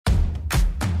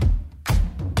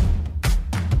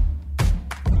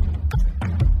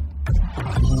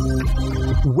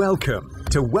Welcome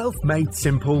to Wealth Made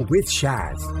Simple with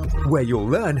Shaz, where you'll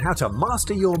learn how to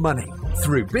master your money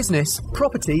through business,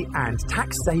 property, and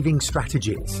tax-saving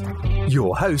strategies.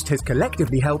 Your host has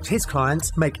collectively helped his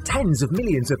clients make tens of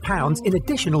millions of pounds in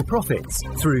additional profits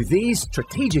through these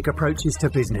strategic approaches to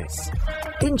business.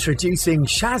 Introducing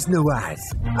Shaz Nawaz,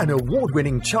 an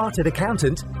award-winning chartered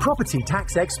accountant, property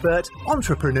tax expert,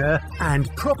 entrepreneur, and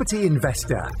property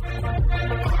investor.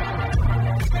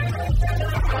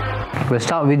 We'll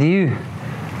start with you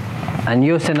and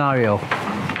your scenario.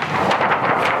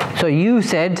 So you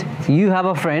said you have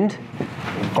a friend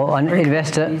or an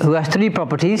investor who has 3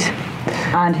 properties.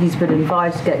 And he's been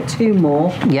advised to get 2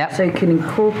 more. Yep. So he can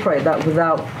incorporate that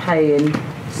without paying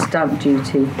stamp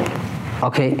duty.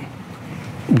 Okay.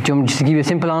 Do you want me to give you a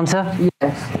simple answer?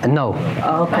 Yes. No.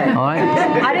 Okay. All right.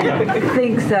 I didn't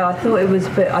think so. I thought it was,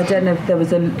 but I don't know if there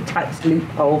was a tax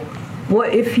loophole.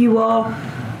 What if you are...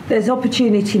 There's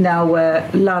opportunity now where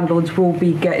landlords will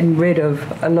be getting rid of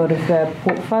a lot of their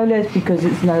portfolios because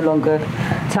it's no longer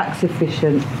tax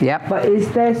efficient. Yep. But is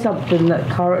there something that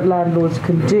current landlords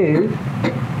can do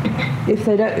if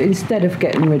they don't, instead of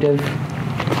getting rid of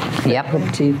Yep.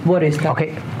 property? What is that?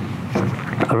 Okay.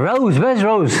 Rose, where's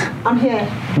Rose? I'm here.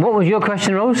 What was your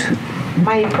question, Rose?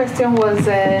 My question was,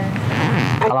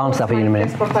 I'll answer for you in a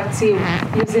minute. Property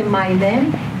using my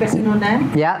name, personal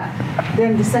name. Yeah.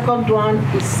 Then the second one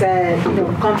is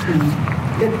company.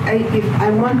 If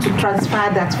I want to transfer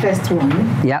that first one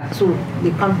Yeah. to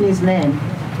the company's name,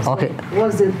 so Okay.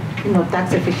 what's the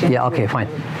tax efficient? Yeah, okay, fine.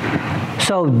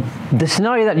 So the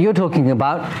scenario that you're talking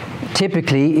about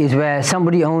typically is where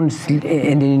somebody owns,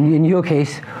 in your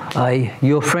case,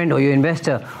 your friend or your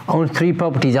investor owns 3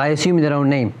 properties, I assume in their own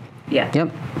name. Yeah.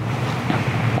 Yep.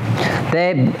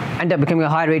 They end up becoming a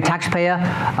high rate taxpayer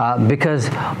because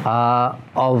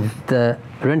of the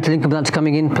rental income that's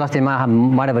coming in, plus they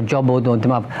might have a job or they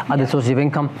might have other sources of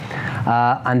income,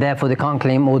 and therefore they can't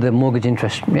claim all the mortgage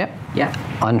interest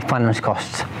on finance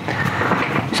costs.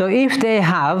 So if they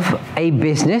have a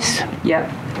business,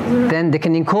 then they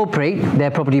can incorporate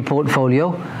their property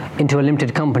portfolio into a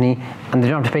limited company and they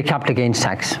don't have to pay capital gains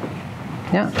tax.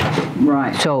 Yeah.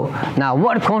 Right. So now,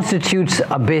 what constitutes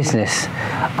a business?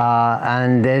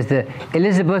 And there's the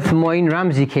Elizabeth Moyne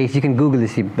Ramsey case. You can Google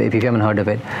this if you haven't heard of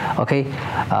it. Okay,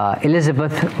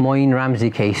 Elizabeth Moyne Ramsey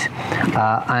case,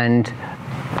 and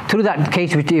through that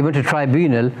case, which went to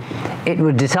tribunal, it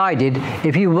was decided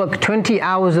if you work 20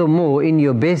 hours or more in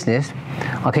your business,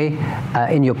 okay,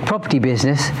 in your property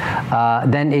business,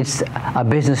 then it's a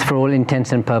business for all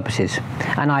intents and purposes.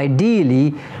 And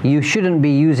ideally, you shouldn't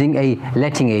be using a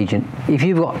letting agent. If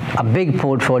you've got a big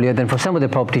portfolio, then for some of the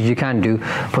properties you can do,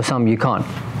 for some you can't.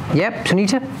 Yep,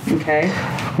 Sunita? Okay.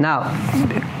 Now,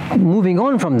 moving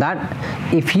on from that,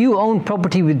 if you own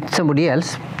property with somebody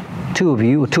else, 2 of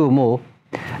you or 2 or more,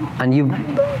 and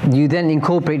you then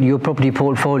incorporate your property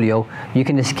portfolio, you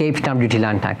can escape stamp duty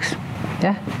land tax.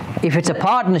 Yeah. If it's a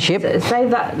partnership. Say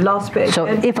that last bit. So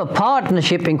again. if a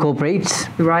partnership incorporates,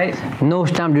 Right. no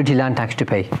stamp duty land tax to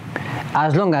pay,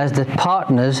 as long as the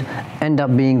partners end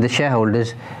up being the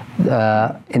shareholders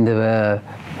in the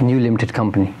new limited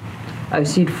company. Oh,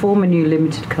 so you'd form a new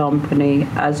limited company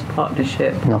as a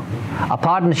partnership? No. A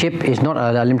partnership is not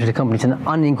a limited company, it's an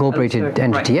unincorporated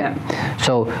entity. Right, yeah.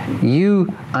 So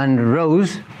you and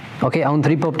Rose, okay, own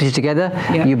 3 properties together,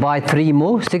 you buy 3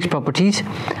 more, 6 properties,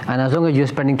 and as long as you're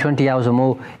spending 20 hours or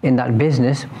more in that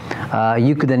business,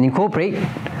 you could then incorporate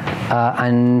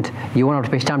and you won't have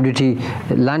to pay stamp duty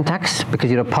land tax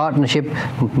because you're a partnership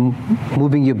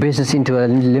moving your business into a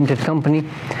limited company,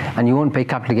 and you won't pay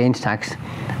capital gains tax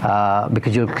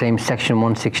because you'll claim section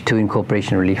 162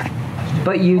 incorporation relief.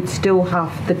 But you'd still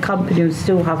have, the company would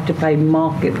still have to pay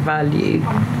market value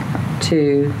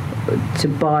to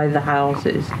buy the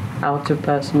houses out of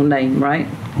personal name, right?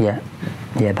 Yeah,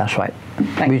 that's right.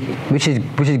 Thank you. Which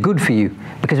is good for you,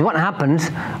 because what happens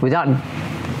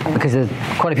because there's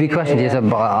quite a few questions here, so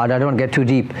I don't want to get too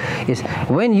deep, is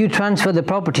when you transfer the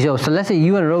property, so let's say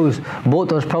you and Rose bought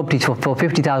those properties for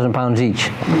 £50,000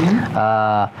 each,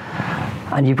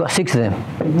 and you've got 6 of them,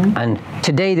 and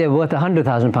today they're worth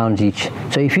 £100,000 each.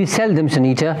 So if you sell them,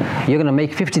 Sunita, you're going to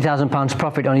make £50,000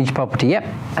 profit on each property,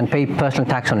 and pay personal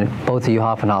tax on it, both of you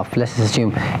half and half. Let's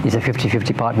assume it's a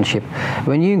 50-50 partnership.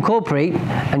 When you incorporate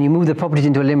and you move the properties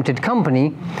into a limited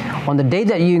company, on the day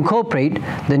that you incorporate,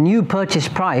 the new purchase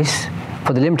price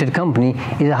for the limited company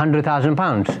is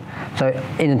 £100,000. So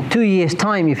in 2 years'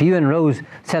 time, if you and Rose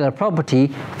sell a property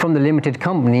from the limited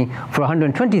company for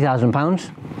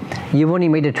 £120,000, you've only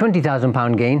made a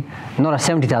 £20,000 gain, not a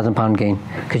 £70,000 gain,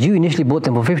 because you initially bought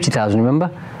them for £50,000.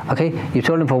 Remember? Okay, you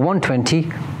sold them for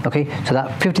 £120,000. Okay, so that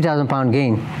 £50,000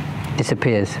 gain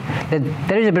disappears.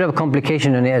 There is a bit of a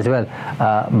complication in it as well,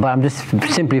 but I'm just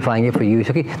simplifying it for you. It's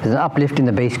okay. There's an uplift in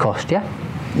the base cost. Yeah.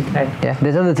 Okay. Yeah.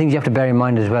 There's other things you have to bear in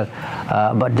mind as well,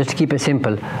 but just to keep it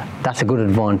simple, that's a good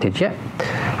advantage. Yeah.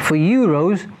 For you,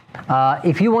 Rose,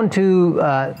 if you want to,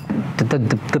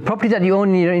 the property that you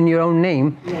own in your own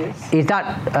name, Yes. is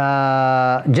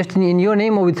that just in your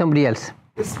name or with somebody else?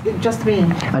 It's just me.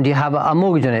 And do you have a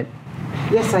mortgage on it?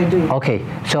 Yes, I do. Okay,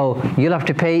 so you'll have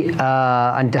to pay,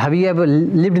 and have you ever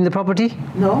lived in the property?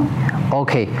 No?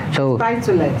 Okay, so, Buy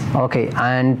to let. okay,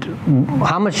 and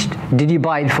how much did you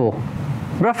buy it for?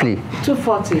 Roughly?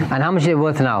 240. And how much is it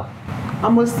worth now?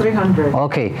 Almost 300.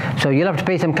 Okay, so you'll have to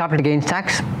pay some capital gains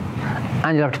tax,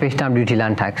 and you'll have to pay stamp duty,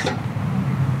 land tax.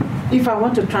 If I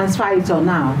want to transfer it or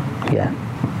now. Yeah,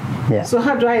 yeah, So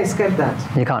how do I escape that?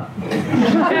 you can't.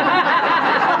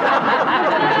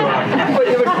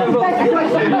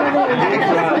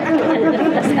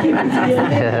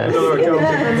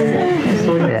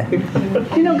 Yeah,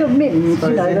 You know, got mittens, you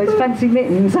know, those fancy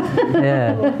mittens.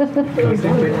 yeah,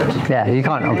 yeah, you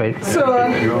can't operate. So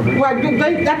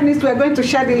that means we're going to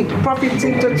share the profit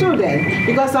into two then,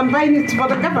 because I'm buying it for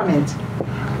the government.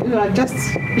 You know, just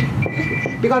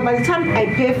because by the time I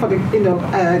pay for the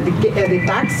the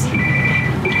tax,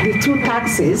 the two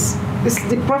taxes,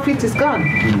 the profit is gone.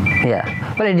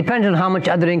 Yeah, well, it depends on how much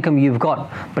other income you've got.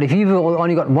 But if you've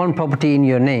only got one property in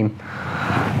your name,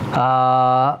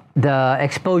 the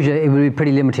exposure, it will be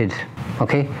pretty limited.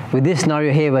 Okay, with this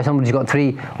scenario here where somebody's got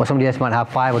 3 or somebody else might have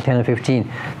 5 or 10 or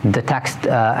 15, the tax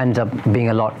ends up being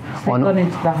a lot. Gone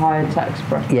into the higher tax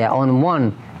bracket. Yeah, on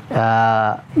one,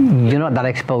 you're not that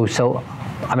exposed. So,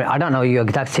 I mean, I don't know your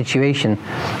exact situation,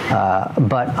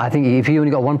 but I think if you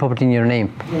only got one property in your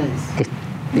name, Yes.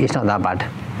 it's not that bad.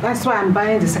 That's why I'm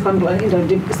buying the second one. You know,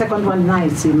 the second one now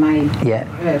is in my Yeah.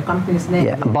 company's name.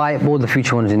 Yeah, buy all the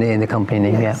future ones in the company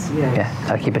name. Yes, Yeah, yes.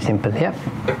 yeah. I'll keep it simple. Yeah.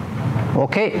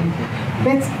 Okay.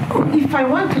 But if I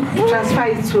want to transfer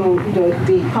it to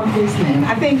the company's name,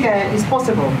 I think it's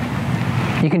possible.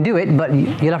 You can do it, but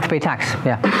you'll have to pay tax.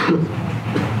 Yeah.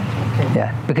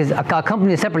 Yeah, because a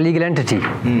company is a separate legal entity.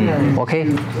 Okay.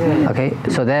 Okay.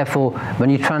 So therefore, when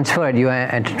you transfer it, you are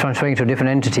transferring to a different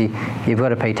entity. You've got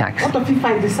to pay tax. What if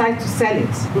I decide to sell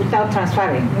it without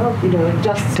transferring? You know,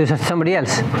 just To somebody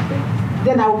else.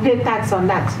 then I will pay tax on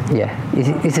that. Yeah,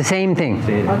 it's the same thing.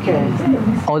 Okay.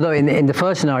 Although in the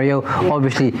first scenario,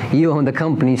 obviously you own the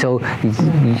company, so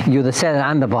you're the seller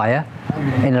and the buyer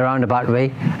in a roundabout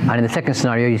way. And in the second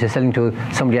scenario, you're selling to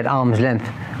somebody at arm's length,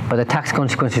 but the tax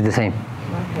consequence is the same.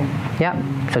 Okay. Yeah,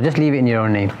 so just leave it in your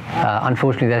own name.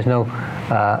 Unfortunately, there's no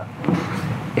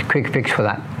quick fix for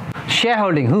that.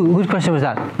 Shareholding, whose question was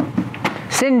that?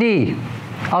 Cindy.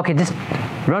 Okay, just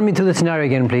run me through the scenario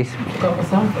again, please. Got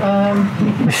myself.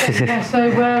 Yeah,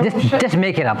 so Just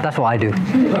make it up, that's what I do.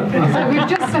 so we've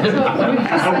just set up.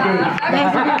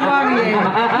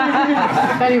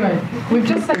 Anyway, we've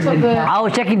just set up the. I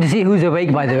was checking to see who's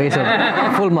awake, by the way, so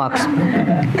full marks.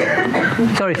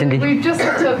 Sorry, Cindy. We've just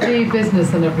set up the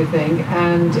business and everything,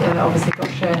 and obviously got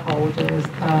shareholders.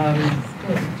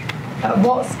 At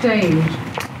what stage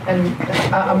and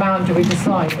amount do we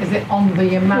decide? Is it on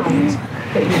the amount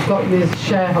that you've got your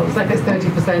shareholders? Like it's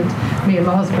 30%, me and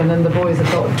my husband, and the boys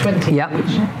have got 20 Yep.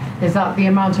 each. Is that the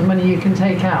amount of money you can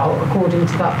take out according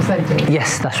to that percentage?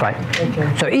 Yes, that's right.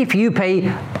 Okay. So if you pay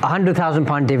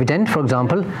 £100,000 dividend, for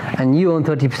example, and you own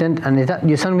 30%, and is that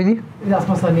your son with you? That's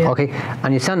my son, yeah. Okay,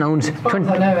 and your son owns As far as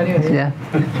I know, anyway. Yeah.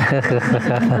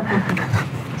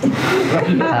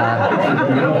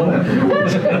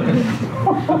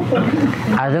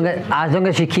 As long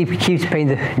as she keeps paying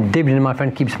the dividend, my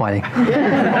friend keeps smiling.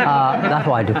 That's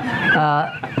what I do.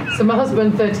 So my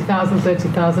husband, 30,000,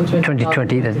 30,000,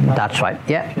 2020, that's right.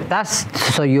 Yeah, that's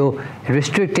so you're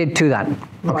restricted to that.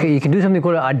 Okay, you can do something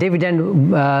called a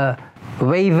dividend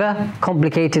waiver.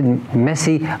 Complicated,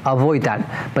 messy. Avoid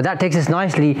that. But that takes us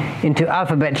nicely into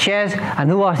Alphabet shares. And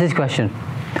who asked this question?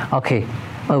 Okay,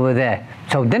 over there.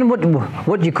 So then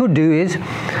what you could do is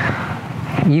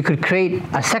you could create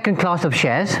a second class of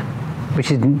shares,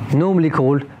 which is normally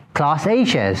called Class A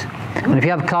shares. And if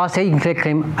you have Class A, you can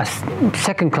claim a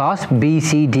second class, B,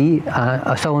 C, D,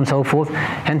 so on and so forth,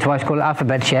 hence why it's called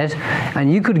Alphabet shares.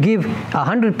 And you could give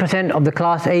 100% of the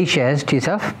Class A shares to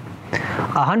yourself,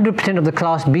 100% of the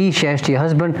Class B shares to your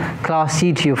husband, Class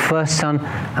C to your first son,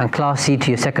 and Class C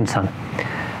to your second son.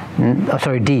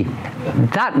 D.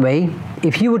 That way,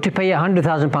 if you were to pay a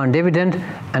 £100,000 dividend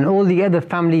and all the other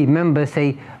family members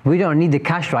say, we don't need the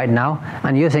cash right now,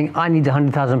 and you're saying, I need the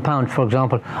 £100,000, for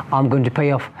example, I'm going to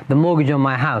pay off the mortgage on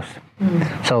my house.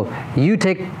 So you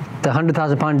take the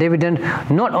 £100,000 dividend,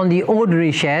 not on the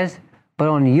ordinary shares, but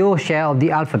on your share of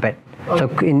the alphabet. So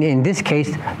in this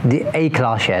case, the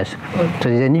A-class shares. So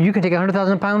then you can take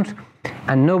 £100,000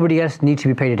 and nobody else needs to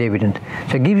be paid a dividend.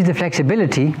 So it gives you the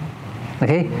flexibility,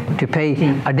 okay, to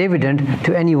pay a dividend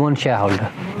to any one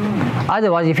shareholder.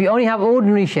 Otherwise, if you only have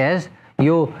ordinary shares,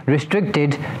 you're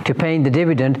restricted to paying the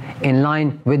dividend in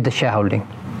line with the shareholding.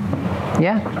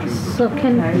 Yeah? So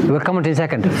We'll come on to in a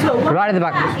second. Right at the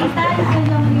back. Is that if the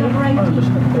younger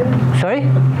age? Sorry?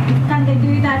 Can they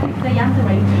do that if the younger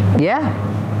age? Yeah?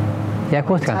 Yeah, of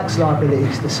course they can. Tax liability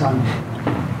is the same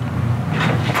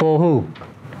For who?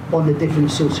 on the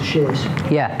different sorts of shares.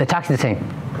 Yeah, the tax is the same.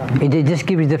 It just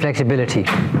gives you the flexibility.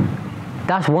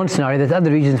 That's one scenario. There's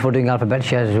other reasons for doing alphabet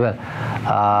shares as well.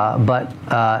 But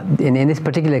in this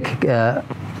particular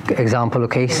example or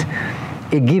case,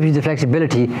 it gives you the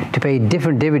flexibility to pay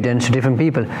different dividends to different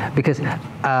people, because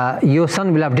your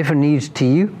son will have different needs to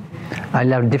you.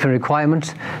 He'll have different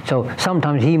requirements. So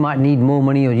sometimes he might need more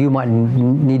money or you might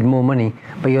need more money,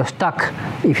 but you're stuck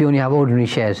if you only have ordinary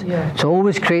shares. Yeah. So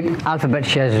always create alphabet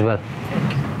shares as well.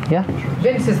 Yeah?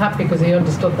 Vince is happy because he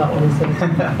understood that one. So.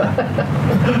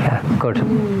 Yeah, good.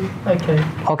 Okay.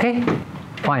 Okay?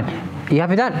 Fine. You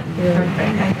happy with that?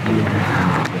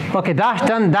 Yeah. Okay, that's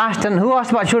done, that's done. Who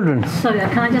asked about children? Sorry,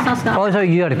 can I just ask? Oh,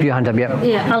 sorry, you had your hand up, yeah.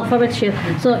 Yeah, alphabet shares.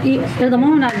 So at the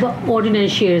moment I've got ordinary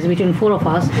shares between 4 of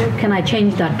us. Can I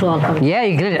change that to alphabet? Yeah,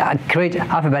 you can create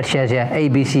alphabet shares, yeah. A,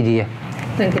 B, C, D, yeah.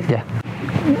 Thank you. Yeah.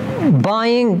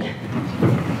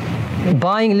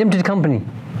 Buying limited company.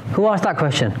 Who asked that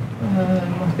question?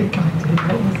 I think I did.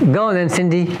 What was it? Go on then,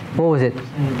 Cindy. What was it?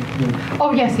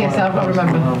 Oh yes, I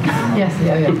remember. Yes,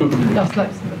 yeah. That's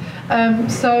flexible.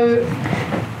 So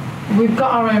we've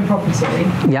got our own property.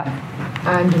 Yeah.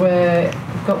 And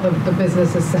we've got the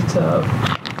businesses set up.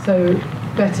 So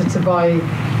better to buy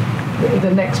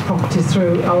the next property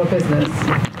through our business.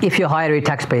 If you're higher rate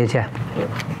taxpayers, yeah.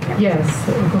 Yes.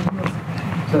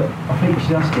 So I think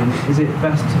she's asking, is it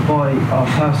best to buy our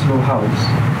personal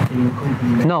house in the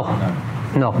company? No.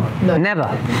 Never.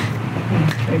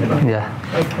 Yeah.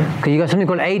 Okay. Because you got something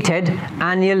called ATED,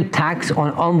 annual tax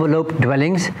on envelope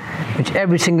dwellings, which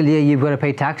every single year you've got to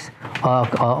pay tax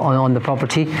on the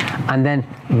property. And then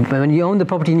when you own the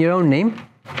property in your own name,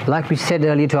 like we said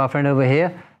earlier to our friend over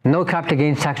here, no capital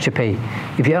gains tax to pay.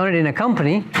 If you own it in a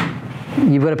company,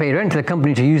 you've got to pay rent to the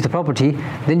company to use the property.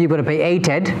 Then you've got to pay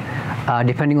ATED,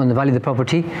 depending on the value of the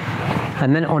property.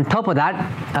 And then on top of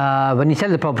that, when you sell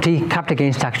the property, capital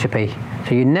gains tax to pay.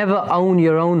 So you never own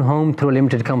your own home through a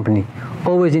limited company.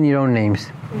 Always in your own names.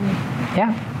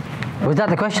 Yeah? Was that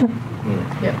the question?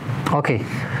 Yeah. Okay.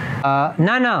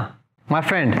 Nana, my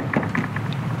friend,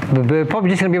 we're probably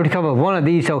just going to be able to cover one of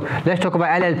these. So let's talk about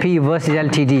LLP versus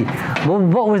LTD.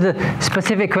 What was the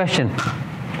specific question?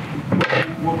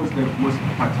 What was the most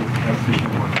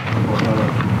efficient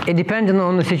one? It depends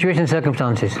on the situation and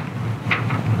circumstances.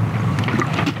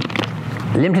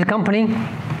 Limited company,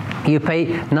 you pay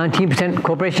 19%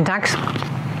 corporation tax,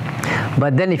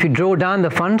 but then if you draw down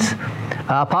the funds,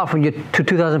 apart from your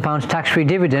 £2,000 tax-free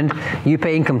dividend, you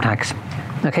pay income tax.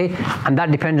 Okay, and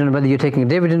that depends on whether you're taking a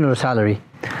dividend or a salary.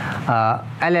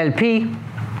 LLP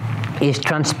is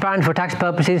transparent for tax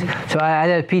purposes, so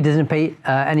LLP doesn't pay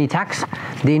any tax.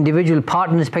 The individual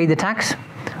partners pay the tax.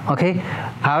 Okay.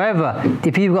 However,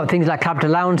 if you've got things like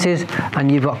capital allowances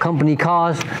and you've got company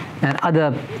cars and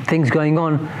other things going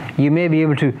on, you may be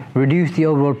able to reduce the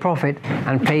overall profit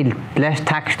and pay less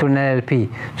tax to an LLP.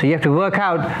 So you have to work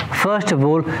out, first of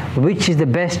all, which is the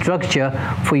best structure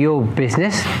for your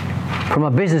business from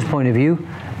a business point of view,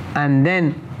 and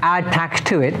then add tax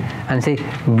to it and say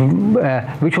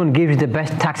which one gives you the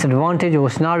best tax advantage or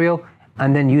scenario,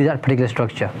 and then use that particular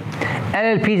structure.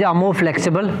 LLPs are more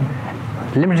flexible.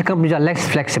 Limited companies are less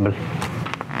flexible.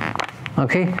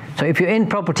 Okay, so if you're in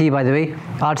property, by the way,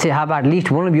 I'd say have at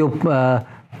least one of your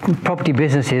property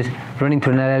businesses running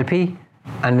through an LLP,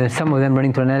 and then some of them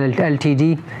running through an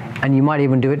LTD, and you might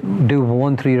even do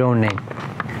one through your own name,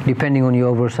 depending on your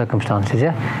overall circumstances.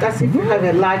 Yeah. That's if you have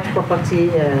a large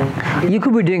property. You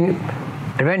could be doing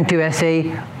rent to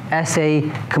SA,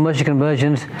 commercial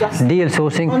conversions, Just deal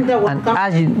sourcing, under one and company?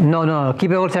 as you no,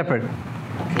 keep it all separate.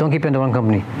 Don't keep it under one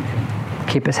company.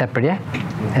 Keep it separate, yeah?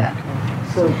 Yeah.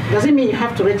 So does it mean you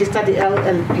have to register the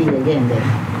LLP again then?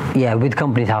 Yeah, with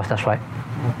company's house, that's right.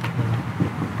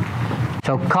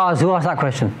 So cars, who asked that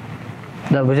question?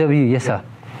 That was over you, yes sir.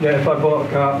 Yeah, if I bought a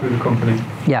car through the company,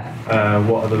 Yeah.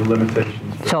 what are the limitations?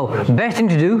 So best thing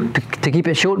to do to keep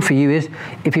it short for you is,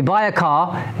 if you buy a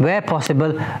car, where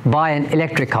possible, buy an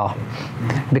electric car,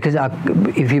 because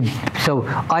so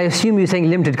I assume you're saying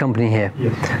limited company here.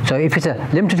 Yes. So if it's a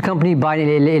limited company, buy an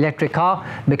electric car,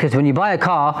 because when you buy a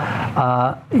car,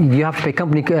 you have to pay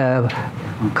company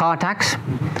car tax,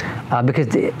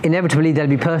 because inevitably there'll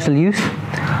be personal use.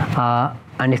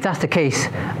 And if that's the case,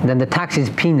 then the tax is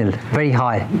penal, very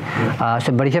high.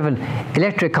 But if you have an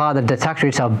electric car, the tax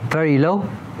rates are very low.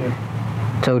 Yeah.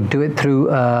 So do it through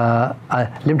a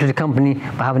limited company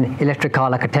by having an electric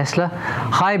car like a Tesla.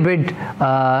 Hybrid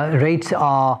rates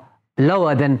are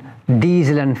lower than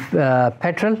diesel and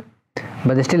petrol,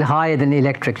 but they're still higher than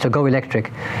electric, so go electric.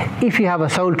 If you have a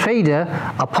sole trader,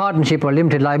 a partnership or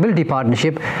limited liability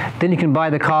partnership, then you can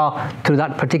buy the car through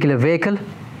that particular vehicle.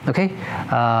 Okay,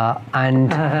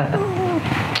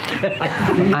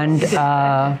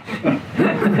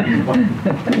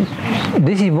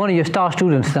 this is one of your star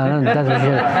students. That's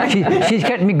what she's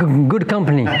kept me good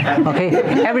company. Okay,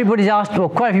 everybody's asked, or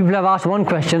quite a few people have asked one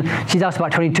question. She's asked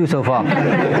about 22 so far.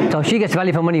 So she gets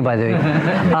value for money, by the way.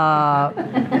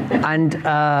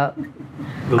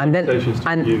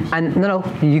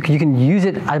 You can use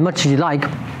it as much as you like.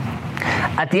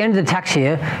 At the end of the tax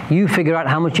year, you figure out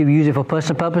how much you use it for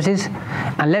personal purposes,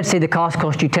 and let's say the car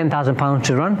cost you £10,000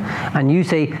 to run, and you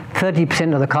say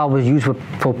 30% of the car was used for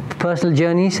personal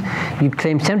journeys. You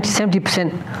claim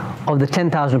 70% of the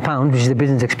 £10,000, which is the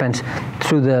business expense,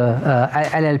 through the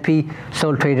LLP,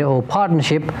 sole trader or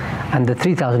partnership, and the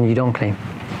 £3,000 you don't claim.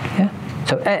 Yeah.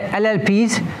 So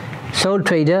LLPs, sole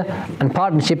trader and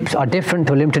partnerships are different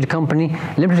to a limited company.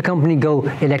 Limited company go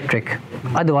electric.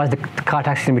 Otherwise, the car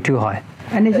tax is going to be too high.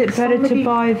 And is it better to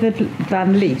buy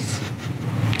than lease?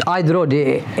 Either or.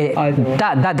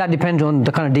 That depends on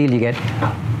the kind of deal you get.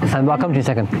 And I'll come to you in a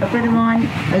second. A friend of mine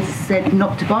has said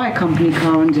not to buy a company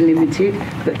car under limited,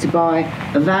 but to buy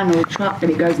a van or a truck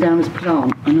and it goes down as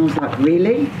plant. And I was like,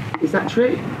 really? Is that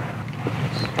true?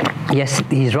 Yes,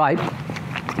 he's right.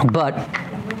 But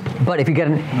if you get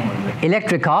an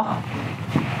electric car,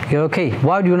 you're okay.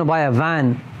 Why do you want to buy a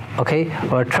van, okay,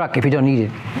 or a truck if you don't need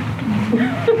it? So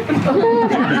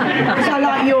I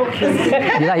like Yorkies.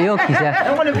 You like Yorkies, yeah? I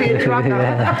want to be a trucker.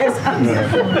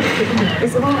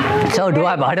 So do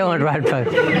I, but I don't want to ride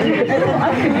trucks.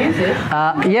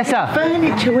 Yes, sir.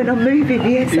 Furniture when I'm moving,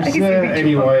 yes. Is there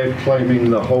any way of claiming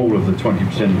the whole of the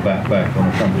 20% VAT back on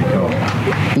a company car?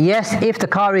 Yes, if the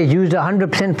car is used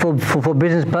 100% for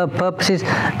business purposes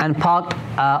and parked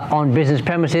on business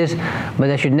premises, but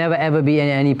there should never ever be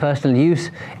any personal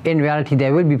use. In reality,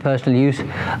 there will be personal use.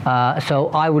 So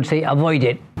I would say avoid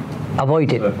it.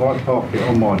 Avoid it. So if I park it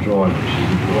on my drive,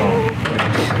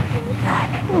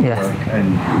 which is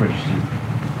and registered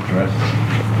address,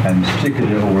 and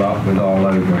stickered it all up with our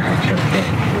logo, etc.,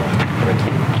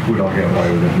 would I get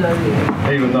away with it? No.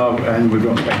 Even though, and we've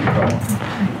got a second car.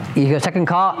 You've got a second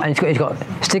car, and it's got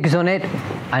stickers on it,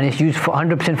 and it's used for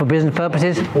 100% for business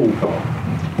purposes. Full car.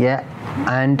 Yeah.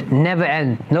 And never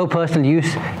end, no personal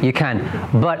use, you can.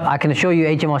 But I can assure you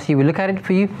HMRC will look at it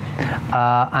for you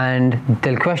and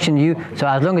they'll question you. So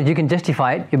as long as you can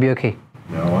justify it, you'll be okay.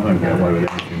 No, I don't get away with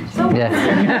anything. Yeah.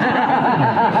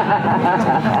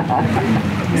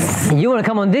 You want to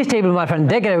come on this table, my friend,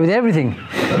 they get away with everything.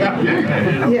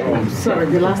 Yeah, sorry,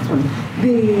 the last one.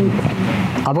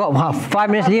 I've got 5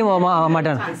 minutes, Liam, or am I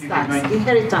done?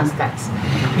 Inheritance tax.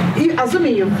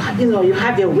 Assuming you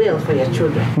have your will for your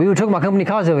children. We were talking about company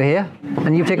cars over here,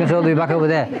 and you've taken us all the way back over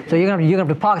there. So you're gonna have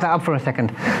to park that up for a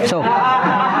second. So,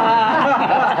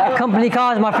 company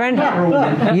cars, my friend.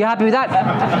 You happy with that?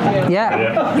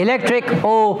 Yeah. Electric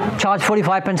or charge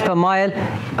 45 pence per mile,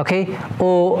 okay?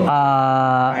 Or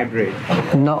hybrid.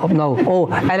 No. Or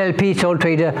LLP, sole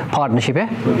trader partnership, yeah.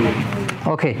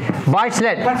 Okay.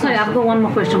 Buy-to-let. Sorry, I've got one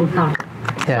more question.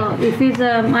 Yeah. So if it's,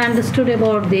 I understood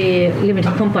about the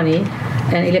limited company,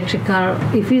 an electric car.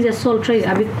 If he's a sole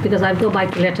trader, because I've got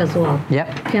buy-to-let as well. Yeah.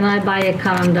 Can I buy a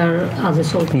car under as a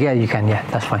sole trader? Yeah, you can. Yeah,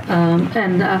 that's fine.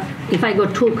 And if I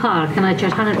got 2 cars, can I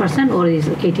charge 100% or is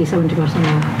 80-70%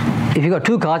 off? If you got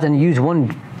 2 cars and use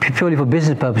one purely for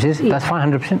business purposes, that's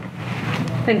fine, 100%.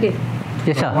 Thank you.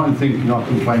 Yes, sir. I'm thinking I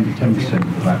can claim 10%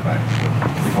 of that back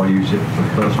if I use it for the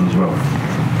person as well.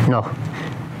 No.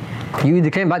 You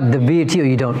either claim back the VAT or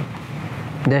you don't.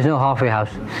 There's no halfway house.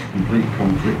 Complete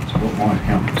conflict of my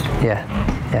accounts. Yeah,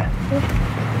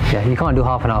 you can't do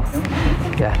half and half.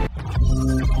 Yeah.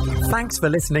 Thanks for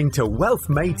listening to Wealth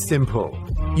Made Simple.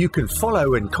 You can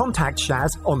follow and contact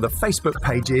Shaz on the Facebook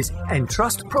pages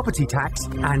Entrust Property Tax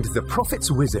and The Profits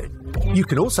Wizard. You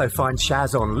can also find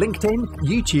Shaz on LinkedIn,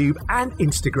 YouTube and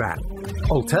Instagram.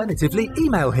 Alternatively,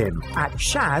 email him at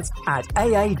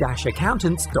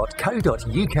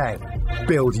shaz@aa-accountants.co.uk.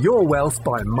 Build your wealth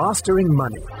by mastering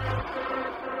money.